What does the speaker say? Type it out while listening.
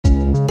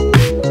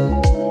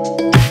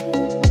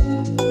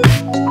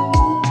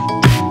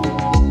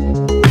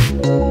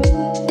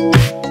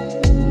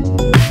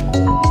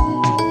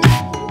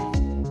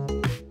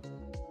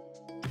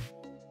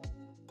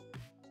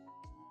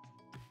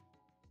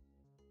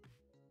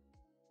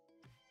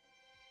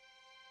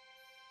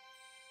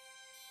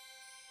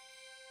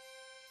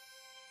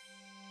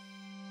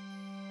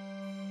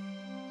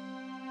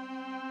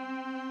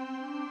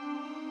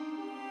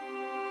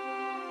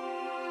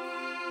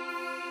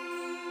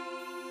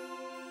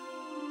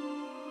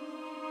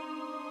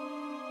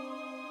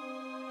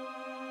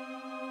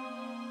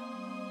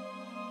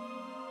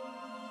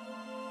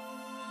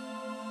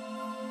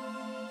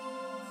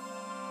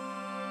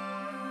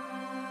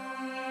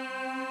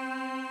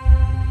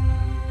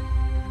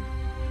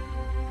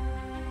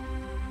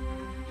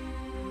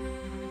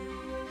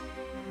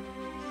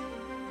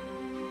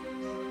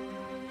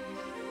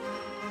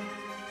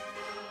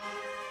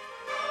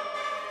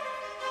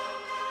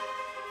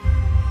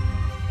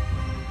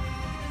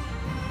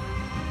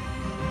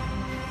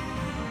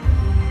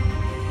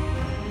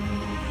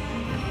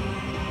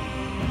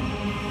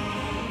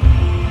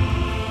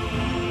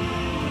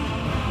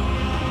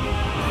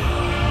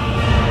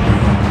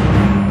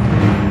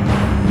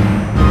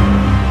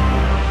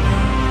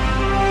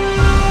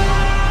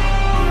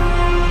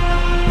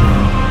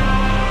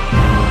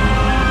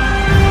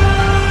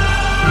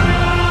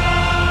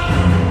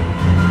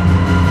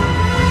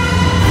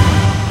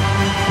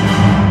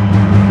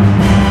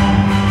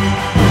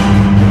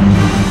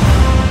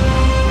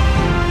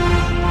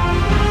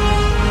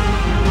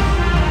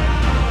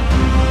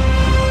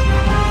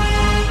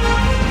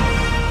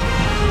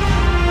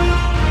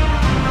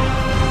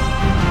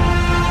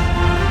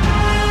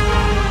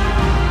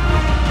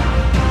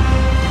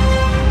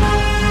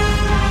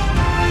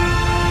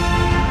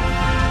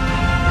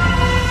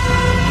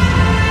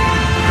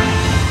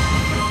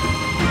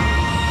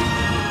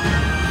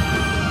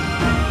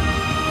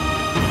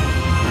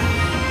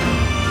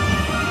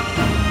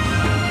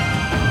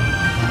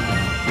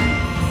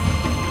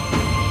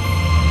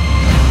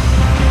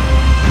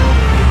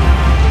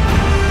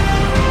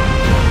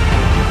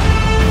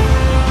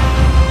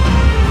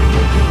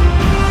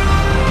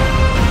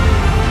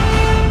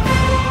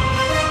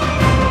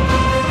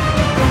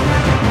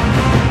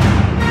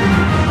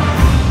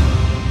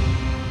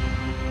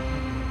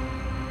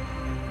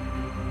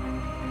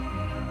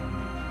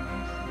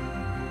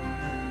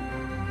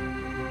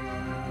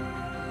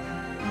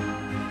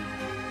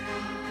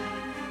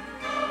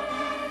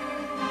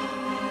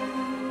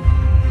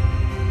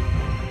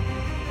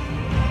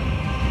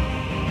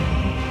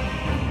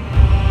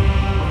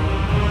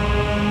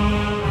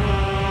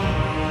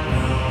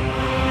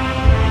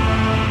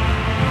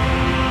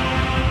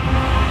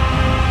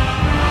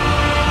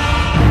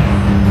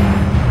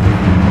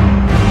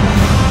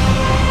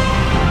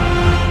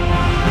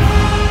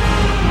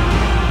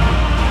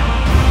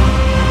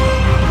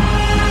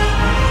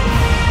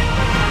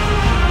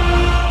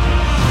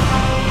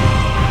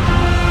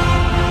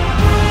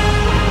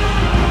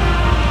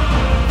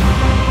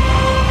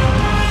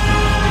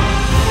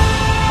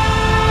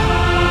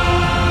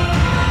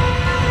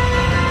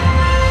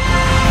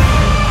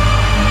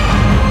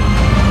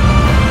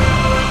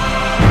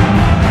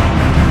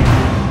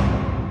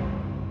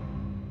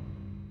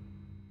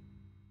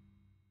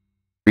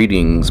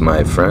Greetings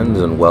my friends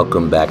and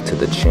welcome back to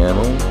the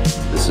channel.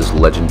 This is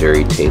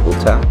Legendary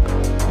Tabletop,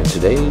 and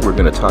today we're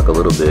going to talk a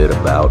little bit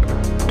about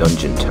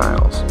dungeon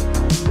tiles,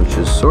 which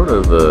is sort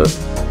of a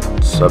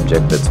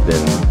subject that's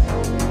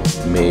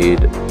been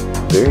made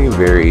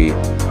very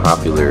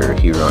popular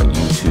here on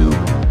YouTube,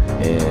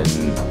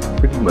 and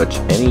pretty much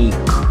any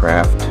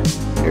craft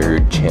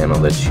nerd channel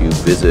that you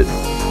visit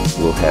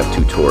will have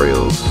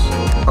tutorials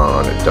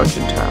on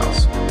dungeon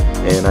tiles.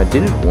 And I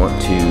didn't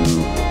want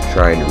to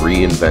try and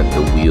reinvent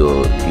the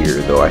wheel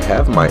here, though I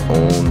have my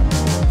own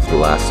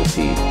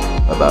philosophy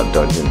about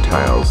dungeon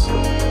tiles,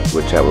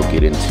 which I will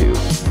get into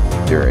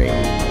during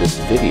this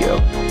video.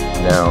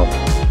 Now,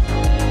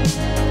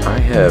 I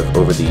have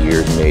over the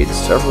years made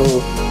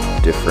several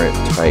different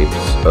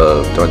types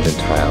of dungeon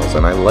tiles,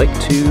 and I like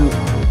to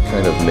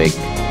kind of make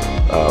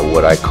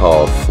what I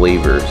call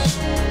flavors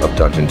of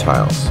dungeon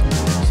tiles.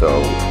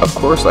 So, of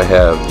course, I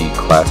have the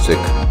classic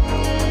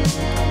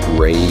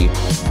gray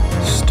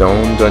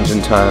stone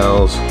dungeon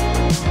tiles.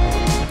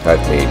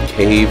 I've made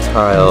cave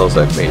tiles,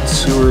 I've made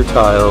sewer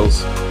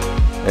tiles,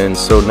 and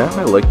so now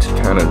I like to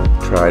kind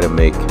of try to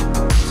make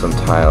some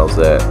tiles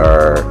that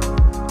are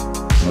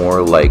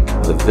more like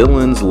the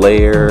villain's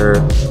lair,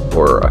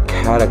 or a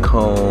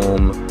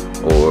catacomb,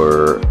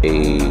 or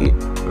a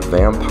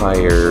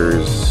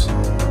vampire's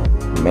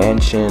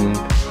mansion.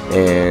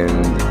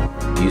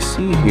 And you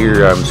see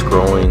here I'm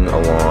scrolling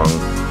along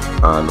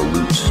on the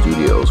Loot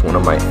Studios, one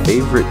of my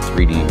favorite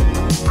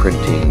 3D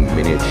printing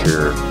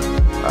miniature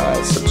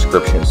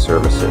subscription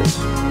services.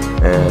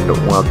 And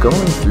while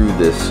going through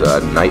this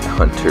Night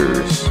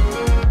Hunters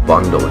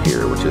bundle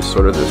here, which is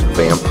sort of this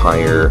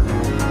vampire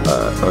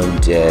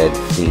undead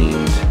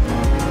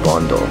themed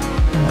bundle,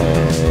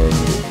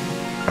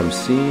 and I'm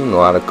seeing a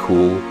lot of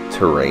cool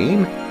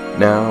terrain.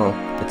 Now,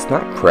 it's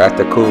not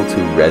practical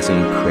to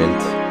resin print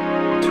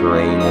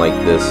terrain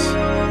like this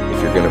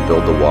if you're going to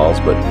build the walls,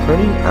 but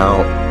printing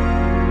out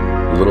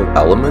little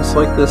elements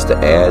like this to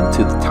add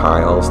to the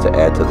tiles, to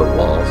add to the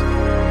walls,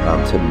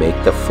 to make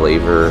the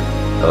flavor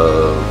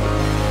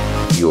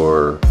of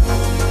your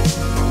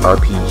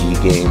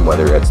RPG game,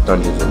 whether it's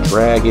Dungeons and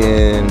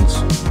Dragons,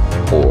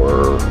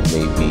 or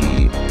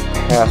maybe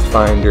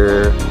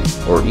Pathfinder,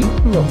 or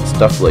even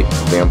stuff like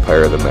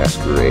Vampire the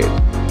Masquerade.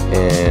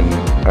 And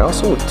I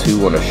also too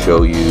want to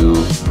show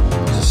you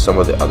some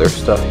of the other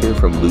stuff here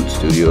from Loot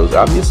Studios.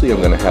 Obviously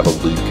I'm going to have a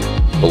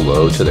link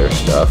below to their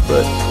stuff,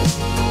 but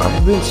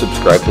I've been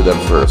subscribed to them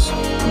for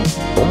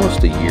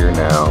almost a year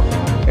now,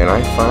 and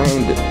I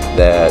find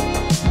that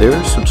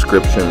their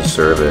subscription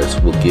service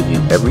will give you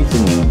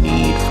everything you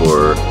need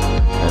for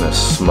kind of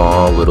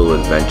small little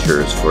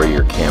adventures for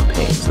your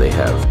campaigns. They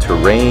have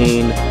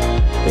terrain,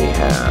 they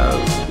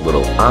have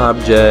little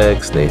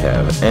objects, they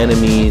have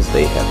enemies,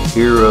 they have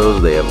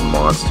heroes, they have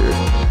monsters,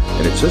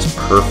 and it's just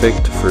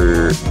perfect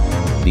for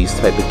these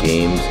type of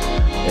games.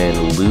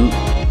 And Loot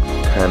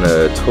kind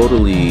of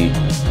totally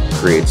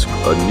creates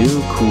a new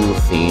cool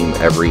theme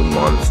every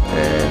month,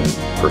 and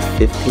for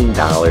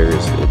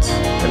 $15 it's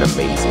an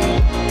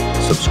amazing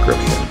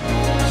subscription.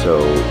 So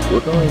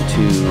we're going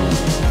to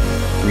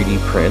 3D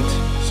print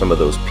some of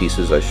those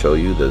pieces I show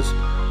you. There's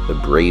the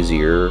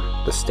brazier,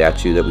 the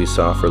statue that we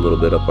saw for a little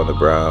bit up on the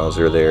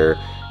browser there,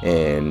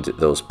 and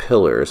those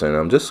pillars. And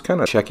I'm just kind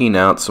of checking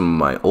out some of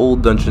my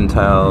old dungeon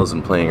tiles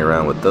and playing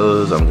around with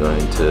those. I'm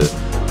going to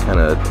kind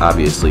of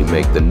obviously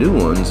make the new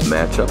ones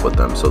match up with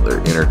them so they're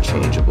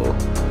interchangeable.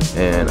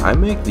 And I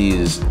make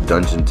these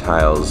dungeon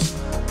tiles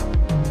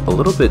a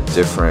little bit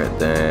different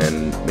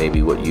than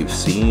maybe what you've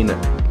seen.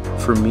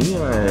 For me,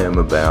 I am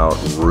about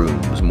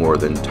rooms more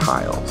than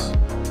tiles.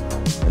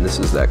 And this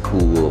is that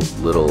cool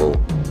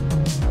little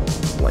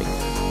like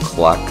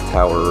clock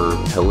tower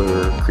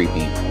pillar,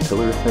 creepy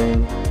pillar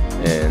thing.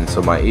 And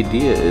so my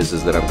idea is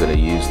that I'm going to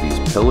use these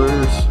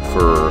pillars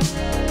for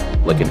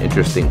like an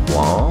interesting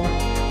wall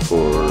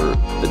for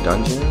the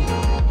dungeon,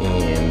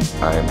 and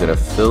I'm going to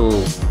fill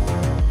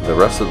the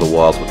rest of the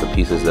walls with the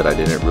pieces that I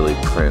didn't really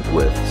print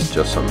with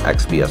just some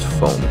XPS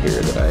foam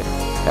here that I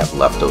have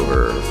left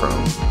over from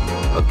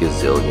a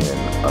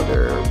gazillion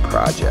other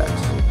projects.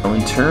 Now,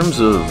 in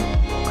terms of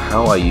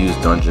how I use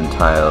dungeon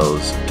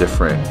tiles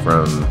different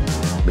from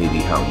maybe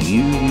how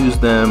you use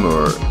them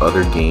or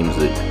other games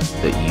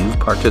that you've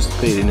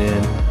participated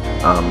in,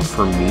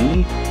 for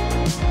me,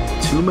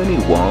 too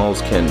many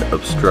walls can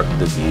obstruct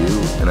the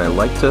view, and I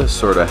like to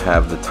sort of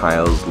have the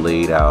tiles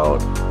laid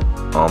out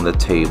on the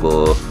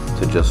table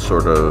to just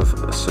sort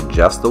of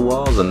suggest the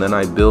walls, and then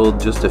I build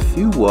just a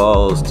few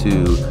walls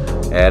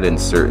to add in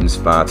certain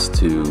spots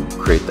to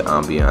create the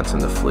ambiance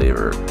and the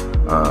flavor.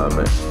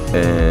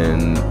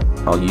 And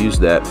I'll use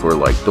that for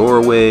like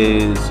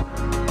doorways,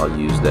 I'll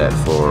use that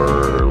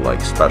for like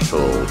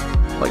special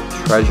like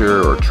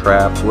treasure or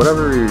traps,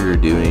 whatever you're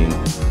doing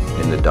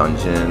in the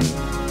dungeon.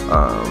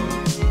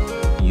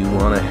 You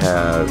want to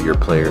have your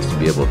players to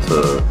be able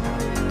to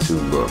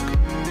look,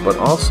 but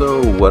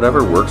also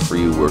whatever works for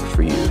you works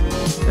for you,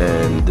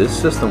 and this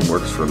system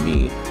works for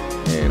me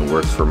and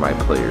works for my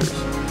players.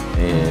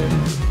 And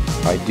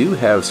I do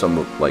have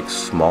some like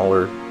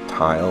smaller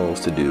tiles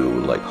to do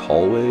like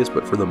hallways,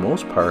 but for the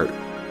most part,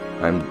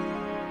 I'm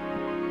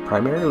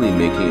primarily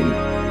making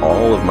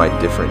all of my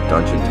different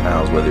dungeon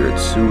tiles, whether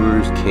it's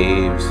sewers,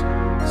 caves,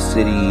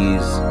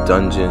 cities,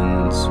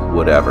 dungeons,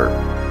 whatever.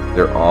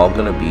 They're all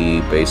gonna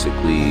be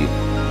basically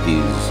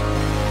these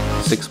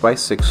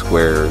 6x6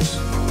 squares,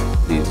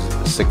 these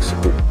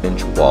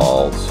 6-inch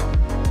walls,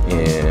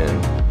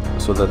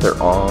 and so that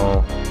they're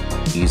all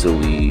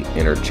easily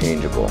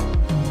interchangeable.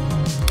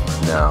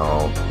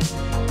 Now,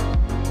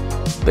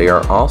 they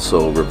are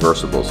also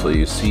reversible, so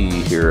you see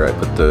here I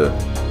put the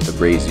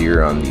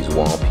brazier on these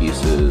wall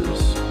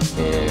pieces,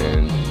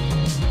 and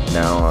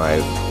now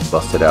I've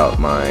busted out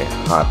my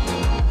hot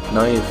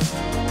knife.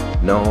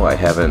 No, I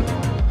haven't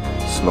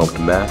smoked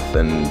meth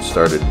and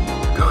started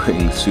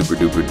going super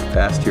duper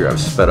fast here. I've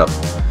sped up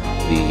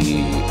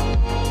the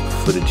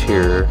footage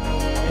here,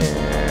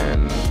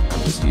 and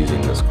I'm just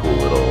using this cool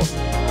little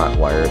hot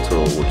wire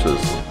tool, which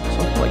is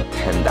something like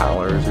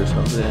 $10 or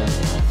something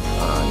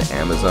on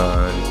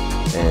Amazon.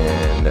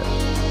 And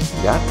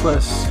God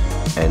bless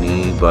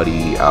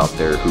anybody out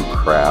there who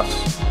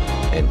crafts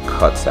and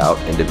cuts out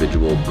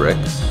individual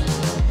bricks,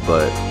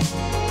 but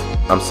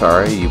I'm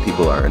sorry, you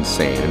people are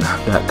insane, and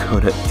I'm not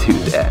gonna do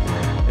that.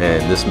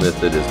 And this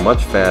method is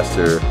much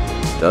faster,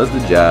 does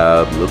the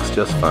job, looks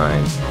just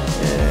fine,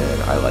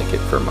 and I like it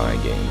for my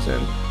games.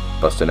 And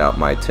busting out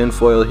my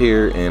tinfoil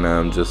here, and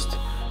I'm just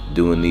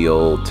doing the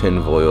old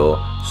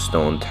tinfoil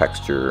stone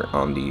texture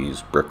on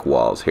these brick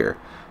walls here.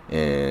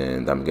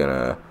 And I'm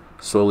gonna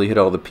slowly hit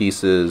all the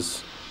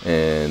pieces,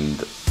 and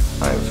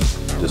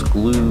I've just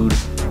glued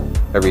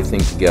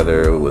everything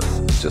together with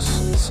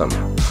just some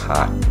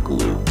hot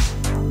glue.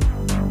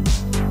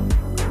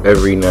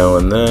 Every now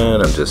and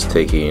then I'm just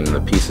taking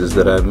the pieces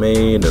that I've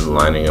made and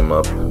lining them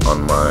up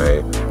on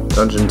my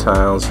dungeon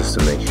tiles just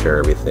to make sure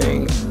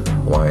everything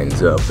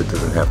lines up. It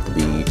doesn't have to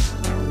be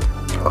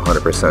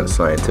 100%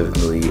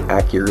 scientifically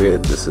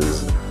accurate. This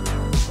is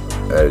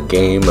a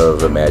game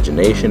of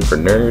imagination for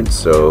nerds,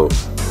 so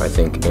I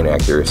think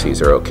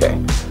inaccuracies are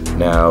okay.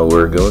 Now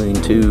we're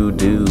going to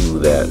do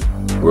that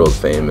world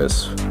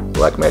famous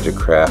Black Magic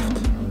Craft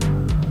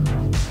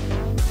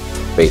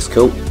base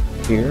coat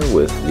here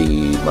with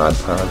the Mod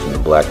Podge and the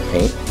black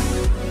paint.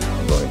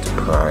 I'm going to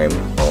prime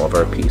all of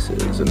our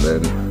pieces, and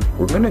then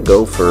we're going to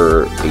go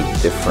for a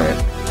different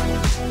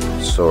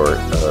sort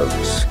of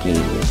scheme.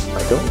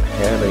 I don't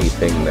have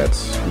anything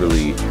that's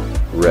really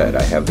red.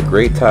 I have the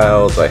gray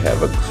tiles, I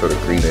have a sort of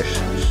greenish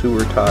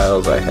sewer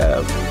tiles, I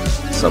have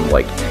some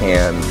like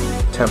tan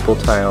temple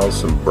tiles,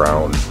 some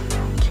brown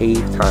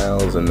cave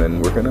tiles, and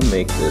then we're gonna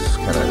make this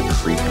kind of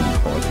creepy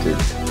haunted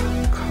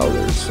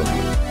colors, some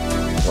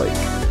like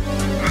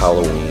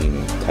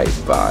Halloween type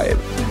vibe.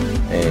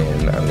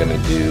 And I'm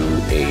gonna do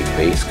a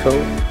base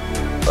coat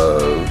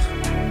of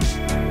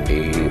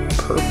a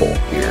purple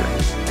here,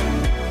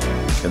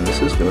 and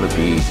this is going to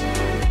be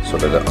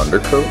sort of the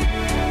undercoat.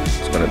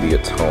 It's going to be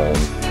a tone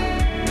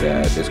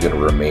that is going to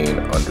remain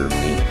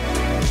underneath,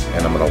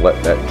 and I'm going to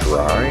let that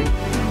dry,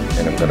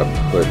 and I'm going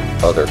to put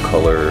other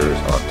colors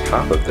on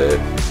top of it,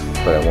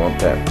 but I want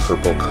that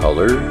purple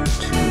color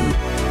to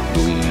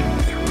bleed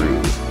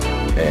through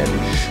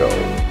and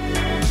show.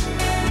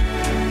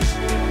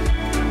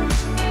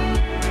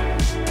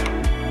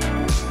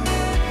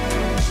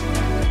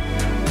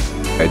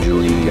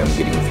 Gradually I'm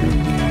getting through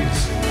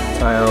these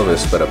tiles. I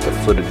sped up the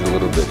footage a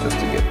little bit just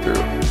to get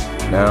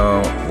through.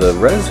 Now the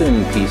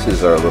resin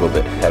pieces are a little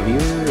bit heavier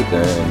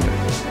than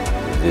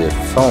the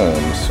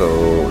foam,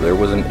 so there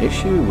was an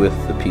issue with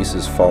the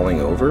pieces falling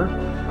over.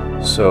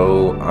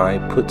 So I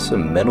put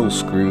some metal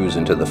screws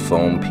into the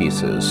foam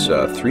pieces,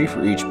 3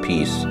 for each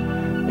piece,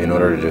 in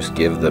order to just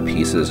give the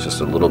pieces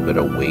just a little bit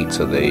of weight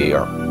so they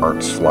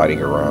aren't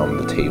sliding around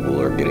the table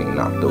or getting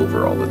knocked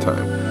over all the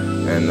time.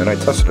 And then I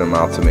tested them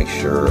out to make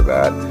sure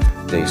that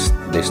they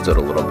stood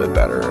a little bit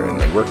better, and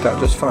they worked out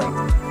just fine.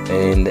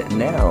 And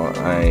now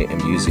I am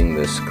using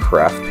this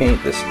craft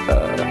paint, this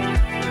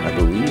I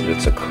believe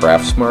it's a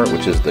Craftsmart,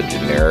 which is the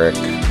generic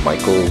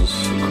Michaels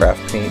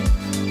craft paint,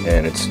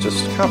 and it's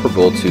just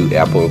comparable to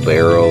Apple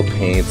Barrel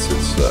paints.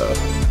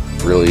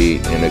 It's really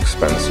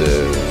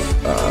inexpensive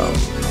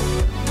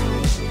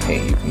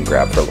paint you can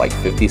grab for like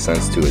 50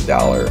 cents to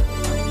 $1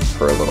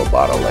 for a little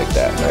bottle like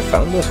that. And I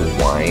found this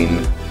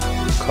wine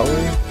color,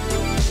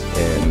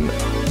 and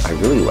I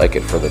really like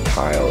it for the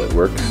tile. It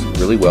works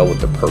really well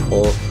with the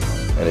purple,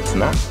 and it's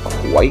not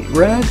quite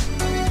red,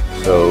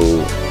 so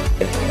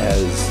it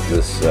has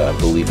this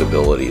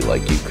believability,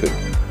 like you could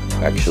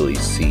actually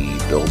see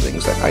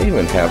buildings. I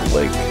even have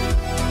like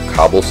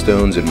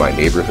cobblestones in my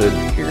neighborhood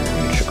here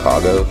in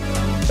Chicago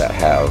that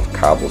have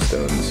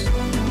cobblestones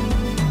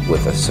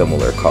with a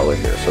similar color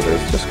here, so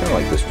there's just kind of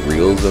like this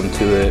realism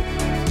to it,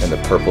 and the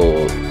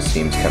purple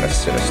seems kind of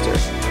sinister.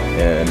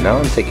 And now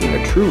I'm taking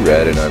a true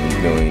red, and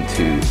I'm going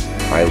to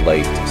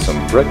highlight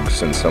some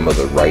bricks and some of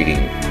the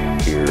writing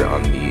here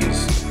on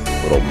these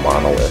little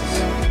monoliths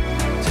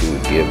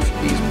to give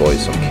these boys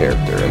some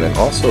character. And then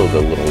also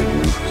the little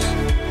roofs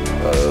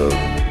of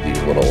these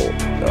little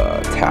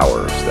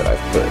towers that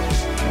I've put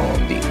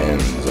on the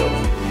ends of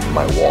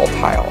my wall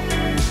tile.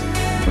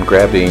 I'm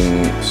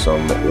grabbing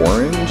some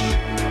orange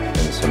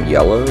and some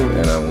yellow,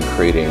 and I'm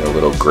creating a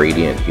little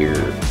gradient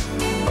here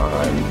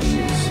on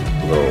these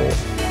little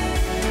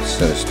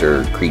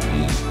sinister,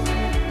 creepy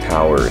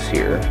towers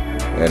here.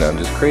 And I'm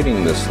just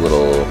creating this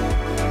little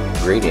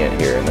gradient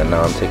here, and then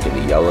now I'm taking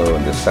the yellow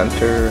in the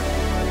center,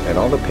 and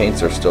all the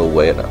paints are still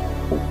wet,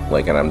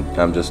 like, and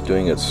I'm just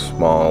doing a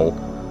small,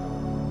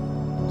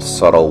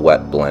 subtle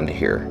wet blend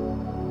here,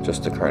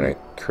 just to kind of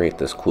create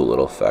this cool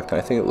little effect. And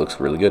I think it looks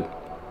really good.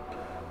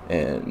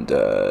 And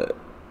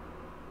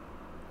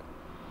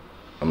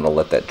I'm gonna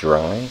let that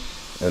dry,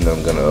 and then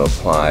I'm gonna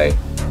apply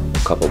a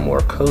couple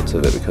more coats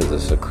of it, because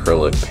this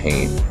acrylic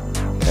paint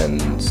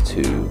tends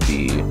to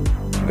be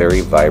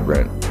very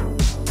vibrant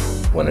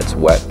when it's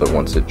wet, but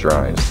once it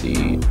dries,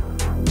 the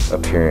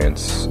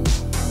appearance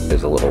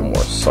is a little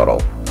more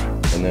subtle.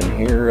 And then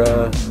here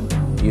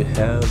you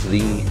have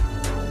the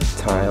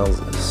tiles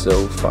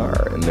so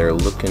far, and they're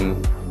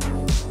looking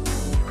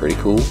pretty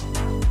cool,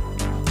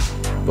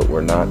 but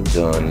we're not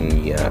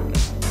done yet.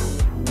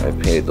 I've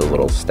painted the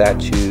little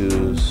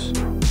statues,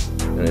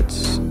 and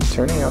it's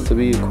turning out to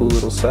be a cool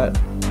little set.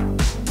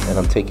 And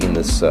I'm taking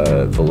this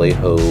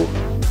Vallejo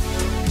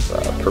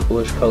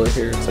purplish color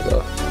here. It's like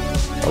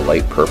a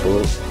light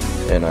purple,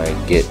 and I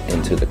get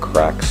into the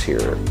cracks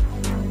here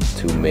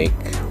to make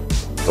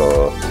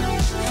the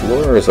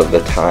floors of the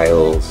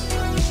tiles,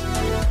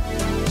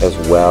 as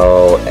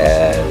well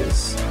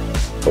as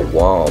the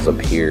walls,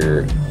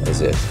 appear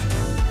as if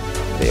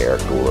they are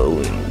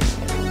glowing.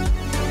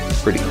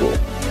 Pretty cool.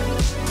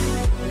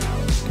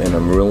 And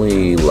I'm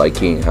really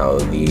liking how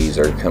these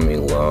are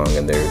coming along,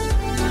 and they're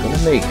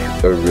gonna make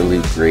a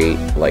really great,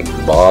 like,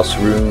 boss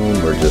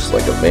room, or just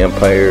like a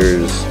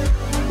vampire's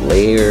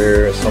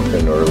lair or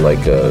something, or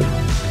like a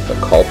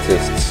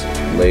cultist's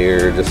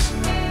lair, just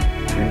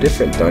your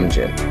different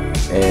dungeon.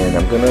 And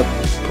I'm gonna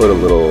put a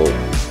little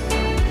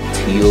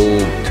teal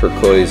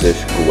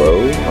turquoise-ish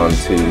glow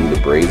onto the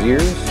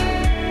braziers.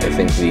 I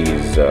think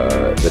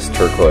this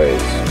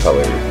turquoise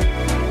color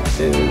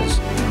is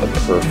a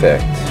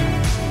perfect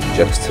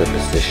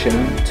juxtaposition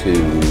to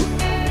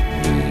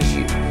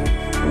the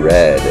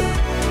red.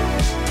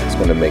 It's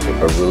going to make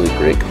a really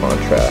great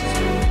contrast.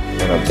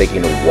 And I'm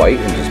taking a white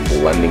and just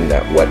blending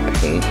that wet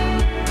paint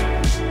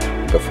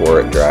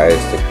before it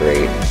dries to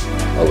create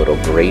a little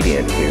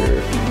gradient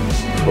here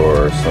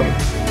for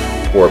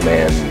some poor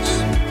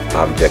man's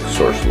object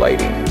source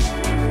lighting.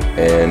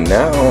 And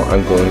now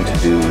I'm going to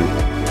do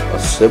a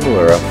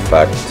similar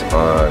effect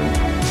on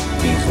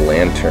these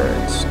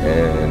lanterns,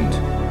 and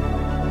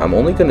I'm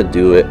only going to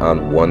do it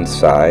on one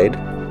side.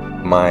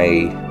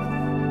 My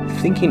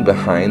thinking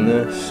behind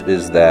this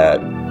is that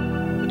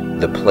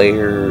the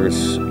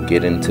players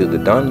get into the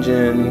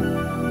dungeon,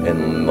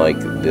 and like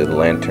the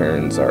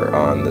lanterns are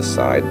on the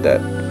side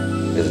that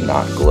is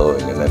not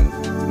glowing, and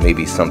then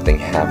maybe something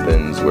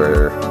happens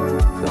where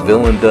the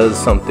villain does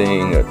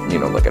something, or, you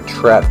know, like a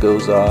trap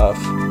goes off,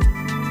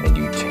 and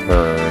you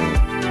turn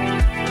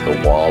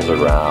the walls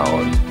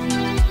around,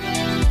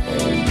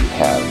 and you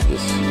have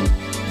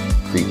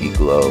this creepy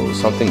glow.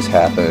 Something's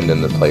happened,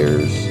 and the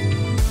players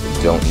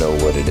don't know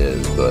what it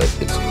is, but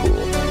it's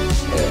cool.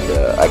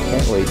 And I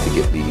can't wait to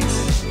get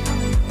these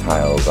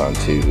tiles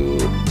onto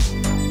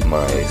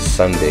my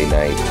Sunday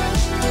night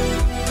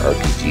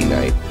RPG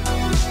night,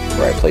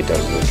 where I play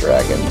Dungeons and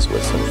Dragons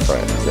with some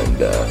friends.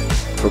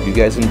 And hope you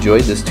guys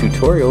enjoyed this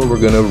tutorial.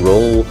 We're gonna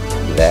roll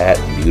that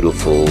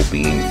beautiful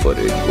beam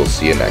footage. We'll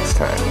see you next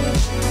time.